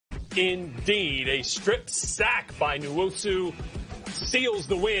indeed. A strip sack by Nwosu seals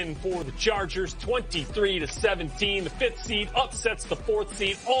the win for the Chargers, 23-17. The 5th seed upsets the 4th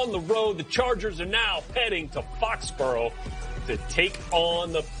seed on the road. The Chargers are now heading to Foxborough to take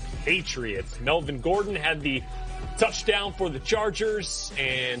on the Patriots. Melvin Gordon had the touchdown for the Chargers,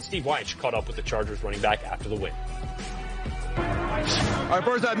 and Steve Wyche caught up with the Chargers running back after the win. All right,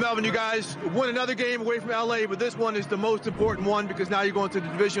 first off, Melvin, you guys won another game away from L.A., but this one is the most important one because now you're going to the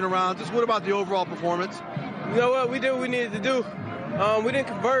divisional rounds. Just what about the overall performance? You know what? We did what we needed to do. We didn't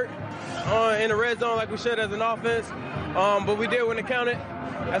convert in the red zone like we should as an offense, but we did when it counted.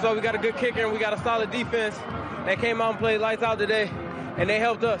 That's why we got a good kicker and we got a solid defense that came out and played lights out today, and they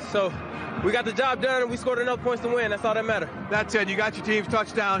helped us. So we got the job done, and we scored enough points to win. That's all that matters. That said, you got your team's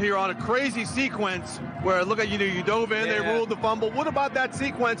touchdown here on a crazy sequence where, look at you dove in, they ruled the fumble. What about that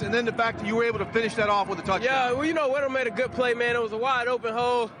sequence and then the fact that you were able to finish that off with a touchdown? Yeah, well, Weddle made a good play, man. It was a wide open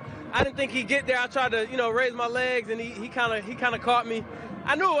hole. I didn't think he'd get there. I tried to, raise my legs, and he kind of caught me.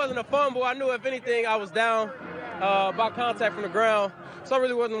 I knew it wasn't a fumble. I knew, if anything, I was down by contact from the ground. So I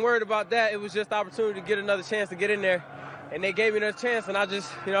really wasn't worried about that. It was just the opportunity to get another chance to get in there. And they gave me another chance, and I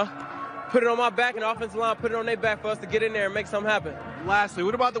just, put it on my back, and the offensive line put it on their back for us to get in there and make something happen. Lastly,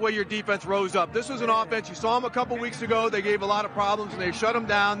 what about the way your defense rose up? This was an offense. You saw them a couple weeks ago. They gave a lot of problems, and they shut them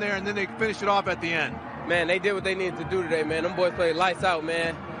down there, and then they finished it off at the end. Man, they did what they needed to do today, man. Them boys played lights out,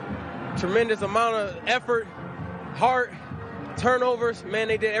 man. Tremendous amount of effort, heart, turnovers. Man,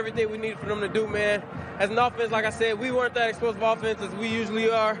 they did everything we needed for them to do, man. As an offense, like I said, we weren't that explosive offense as we usually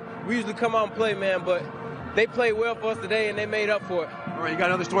are. We usually come out and play, man, but they played well for us today, and they made up for it. All right, you got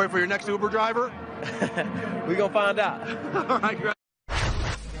another story for your next Uber driver? We're going to find out. All right,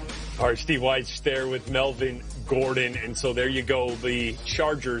 All right, Steve Wyche there with Melvin Gordon. And so there you go. The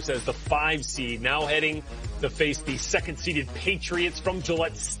Chargers as the 5 seed now heading to face the 2nd-seeded Patriots from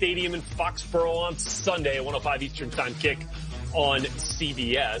Gillette Stadium in Foxborough on Sunday at 1:05 Eastern Time kick on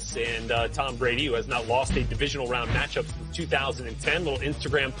CBS. And Tom Brady, who has not lost a divisional round matchup since 2010, little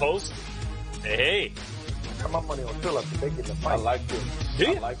Instagram post. Hey. I got my money on Phillips. They get in a fight. I like it.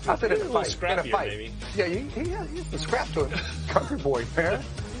 Do you? I said it's a fight. Scrappier, maybe. Yeah, he has the scrap to him. Country boy, man.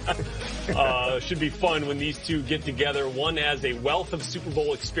 Should be fun when these two get together. One has a wealth of Super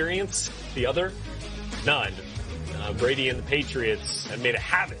Bowl experience. The other, none. Brady and the Patriots have made a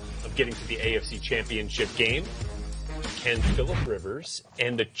habit of getting to the AFC Championship game. Can Phillip Rivers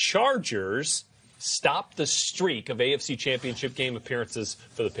and the Chargers stop the streak of AFC Championship game appearances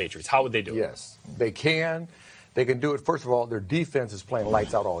for the Patriots? How would they do it? Yes, they can. They can do it. First of all, their defense is playing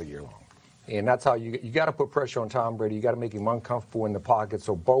lights out all year long. And that's how you got to put pressure on Tom Brady. You got to make him uncomfortable in the pocket.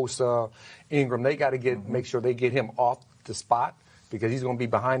 So Bosa, Ingram, they got to make sure they get him off the spot because he's going to be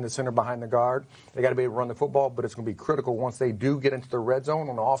behind the center, behind the guard. They got to be able to run the football, but it's going to be critical once they do get into the red zone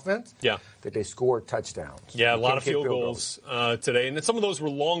on the offense that they score touchdowns. Yeah, a lot of field goals today. And some of those were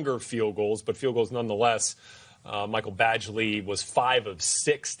longer field goals, but field goals nonetheless. Michael Badgley was 5 of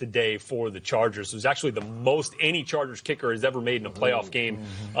 6 today for the Chargers. It was actually the most any Chargers kicker has ever made in a playoff game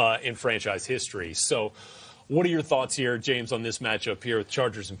in franchise history. So what are your thoughts here, James, on this matchup here with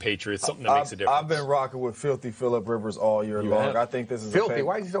Chargers and Patriots, something that makes a difference? I've been rocking with Filthy Phillip Rivers all year long. I think this is filthy.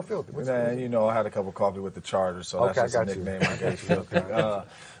 Why is he so filthy? Man, I had a cup of coffee with the Chargers, so that's just a nickname I gave Filthy.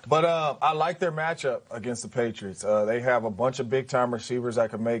 But I like their matchup against the Patriots. They have a bunch of big-time receivers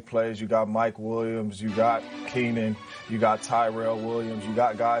that can make plays. You got Mike Williams. You got Keenan. You got Tyrell Williams. You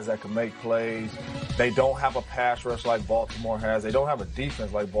got guys that can make plays. They don't have a pass rush like Baltimore has. They don't have a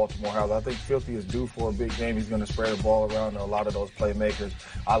defense like Baltimore has. I think Filthy is due for a big game. He's going to spread the ball around to a lot of those playmakers.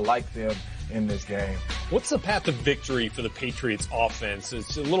 I like them in this game. What's the path of victory for the Patriots offense?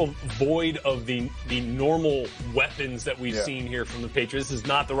 It's a little void of the normal weapons that we've seen here from the Patriots. This is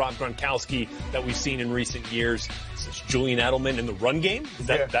not the Rob Gronkowski that we've seen in recent years. It's Julian Edelman in the run game. Is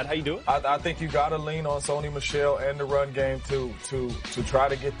that how you do it? I think you got to lean on Sony Michel and the run game to try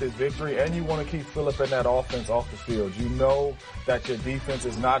to get this victory. And you want to keep Phillip in that offense off the field. You know that your defense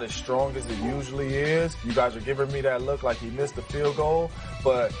is not as strong as it usually is. You guys are giving me that look like he missed the field goal,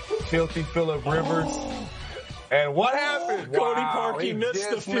 but Filthy Phillip Rivers. And what happened? Cody Parkey missed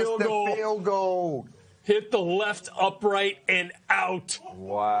the field goal. Hit the left upright and out.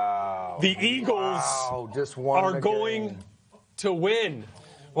 Wow. The Eagles are going to win.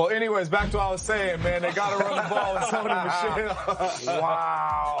 Well, anyways, back to what I was saying, man. They got to run the ball with Sony Michel.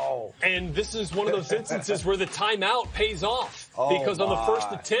 Wow. And this is one of those instances where the timeout pays off. Because on the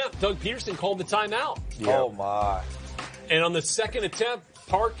first attempt, Doug Peterson called the timeout. Oh, my. And on the second attempt,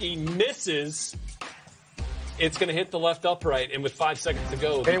 Parkey misses. It's going to hit the left upright, and with 5 seconds to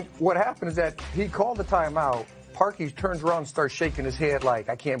go. And what happened is that he called the timeout. Parkey turns around and starts shaking his head like,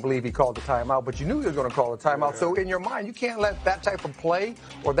 I can't believe he called the timeout, but you knew he was going to call the timeout. So in your mind, you can't let that type of play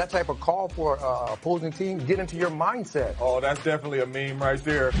or that type of call for opposing team get into your mindset. Oh, that's definitely a meme right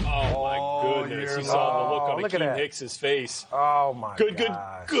there. Oh, my goodness. You saw the look on Akeem Hicks' face. Oh, my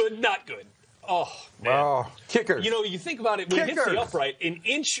God. Good, not good. Oh, man. Oh, kickers. You know, you think about it, when it hits the upright, an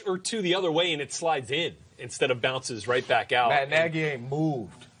inch or two the other way and it slides in instead of bounces right back out. Matt Nagy ain't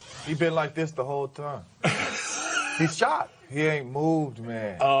moved. He been like this the whole time. He's shot. He ain't moved,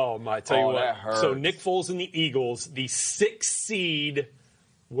 man. Oh, my. Tell you what. That hurts. So Nick Foles and the Eagles, the 6th seed,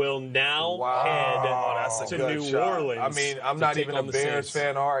 will now head to New Orleans. I mean, I'm not even a Bears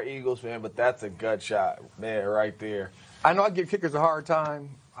fan or Eagles fan, but that's a gut shot, man, right there. I know I give kickers a hard time.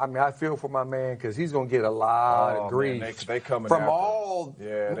 I mean, I feel for my man because he's going to get a lot of grief. Man, they coming from after. all.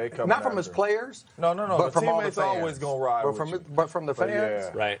 Yeah, they coming not from his players. No. But from all the teammates fans. always going to ride but from the fans. Yeah.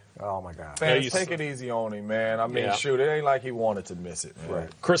 Right. Oh, my God. Fans, take it easy on him, man. I mean, shoot, it ain't like he wanted to miss it, man. Right.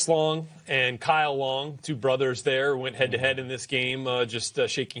 Chris Long and Kyle Long, two brothers there, went head-to-head in this game, just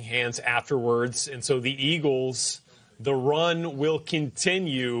shaking hands afterwards. And so the Eagles, the run will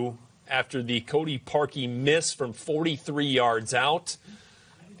continue after the Cody Parkey miss from 43 yards out.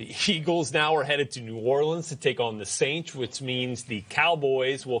 The Eagles now are headed to New Orleans to take on the Saints, which means the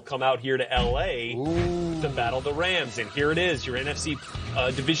Cowboys will come out here to L.A. to battle the Rams. And here it is, your NFC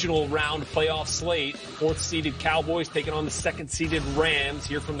Divisional Round playoff slate. 4th-seeded Cowboys taking on the 2nd-seeded Rams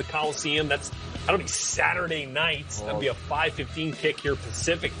here from the Coliseum. That'll be Saturday night. That'll be a 5:15 kick here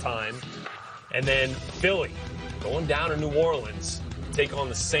Pacific time. And then Philly going down to New Orleans to take on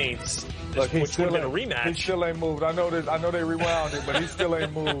the Saints. Which would have been a rematch. He still ain't moved. I know they rewound it, but he still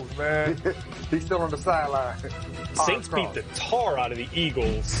ain't moved, man. He's still on the sideline. Saints beat the tar out of the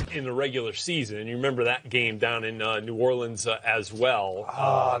Eagles in the regular season. And you remember that game down in New Orleans as well.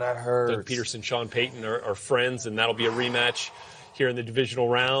 Oh, that hurts. Doug Peterson, Sean Payton are friends, and that'll be a rematch here in the divisional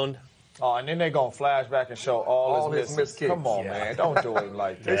round. Oh, and then they're going to flash back and show all his missed kicks. Come on, man. Don't do him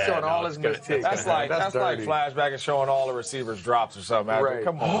like that. They're showing all his missed kicks. That's like flashback and showing all the receivers' drops or something. Right.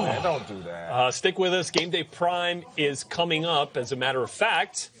 Come on, man. Don't do that. Stick with us. Game Day Prime is coming up. As a matter of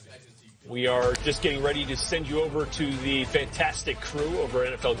fact, we are just getting ready to send you over to the fantastic crew over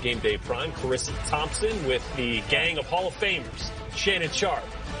at NFL Game Day Prime. Carissa Thompson with the gang of Hall of Famers. Shannon Sharp,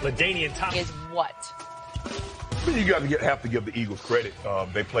 LaDainian Thompson. Is what? You have to give the Eagles credit.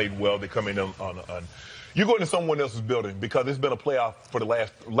 They played well. They come in on you go into someone else's building because it's been a playoff for the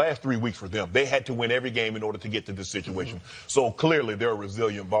last 3 weeks for them. They had to win every game in order to get to this situation. So clearly they're a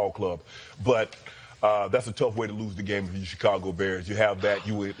resilient ball club. But that's a tough way to lose the game for the Chicago Bears. You have that,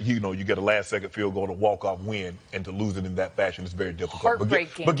 you get a last-second field goal, a walk-off win, and to lose it in that fashion is very difficult.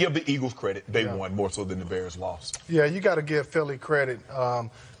 Heartbreaking. But give the Eagles credit. They won more so than the Bears lost. Yeah, you got to give Philly credit.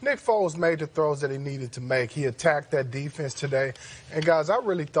 Nick Foles made the throws that he needed to make. He attacked that defense today. And, guys, I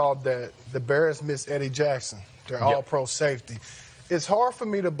really thought that the Bears missed Eddie Jackson, their all-pro safety. It's hard for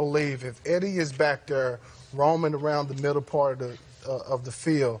me to believe if Eddie is back there roaming around the middle part of the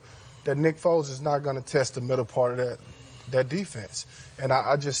field that Nick Foles is not going to test the middle part of that defense. And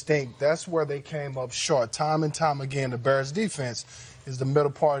I just think that's where they came up short. Time and time again, the Bears' defense is the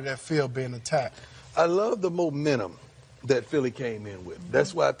middle part of that field being attacked. I love the momentum that Philly came in with.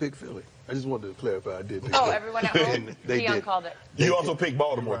 That's why I picked Philly. I just wanted to clarify I did pick Philly. Everyone at home? Dion called it. You also picked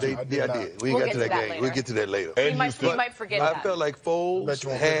Baltimore. I did. We got to that game. Later. We'll get to that later. We might forget that. I felt like Foles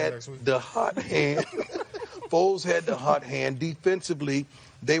had the hot hand. Foles had the hot hand. Defensively,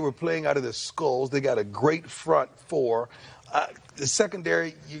 they were playing out of their skulls. They got a great front four. The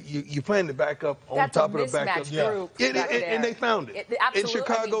secondary, you playing the backup on top of the backup. Group and they found it. And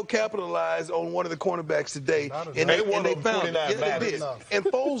Chicago capitalized on one of the cornerbacks today. And they found it. Yeah, they did. And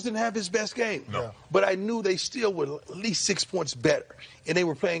Foles didn't have his best game. No. But I knew they still were at least 6 points better. And they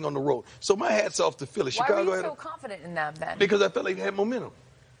were playing on the road. So my hat's off to Philly. Why were you so confident in them then? Because I felt like they had momentum.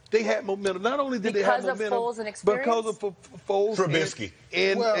 They had momentum. Not only did they have momentum, because of Foles and experience? Because of Foles Trubisky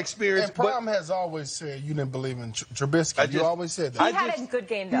and experience. And Prime has always said you didn't believe in Trubisky. You always said that. He had a good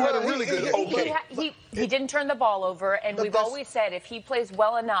game, though. He had a really good game. He didn't turn the ball over, and we've always said if he plays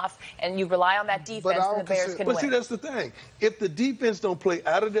well enough and you rely on that defense, then the Bears can win. But see, that's the thing. If the defense don't play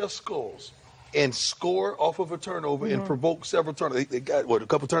out of their skulls and score off of a turnover and provoke several turnovers, they got, a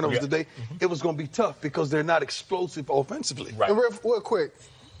couple turnovers today, it was going to be tough because they're not explosive offensively. Right. And real quick,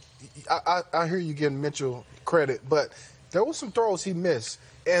 I hear you giving Mitchell credit, but there were some throws he missed.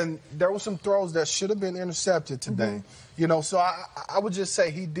 And there were some throws that should have been intercepted today. You know, so I would just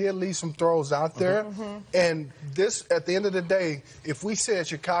say he did leave some throws out there. And this, at the end of the day, if we said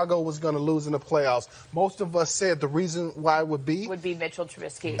Chicago was going to lose in the playoffs, most of us said the reason why would be Mitchell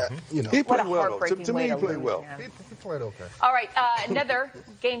Trubisky. You know, he played well. To me, he played well. He played okay. All right, another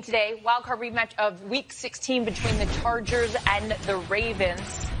game today, wild card rematch of Week 16 between the Chargers and the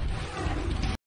Ravens.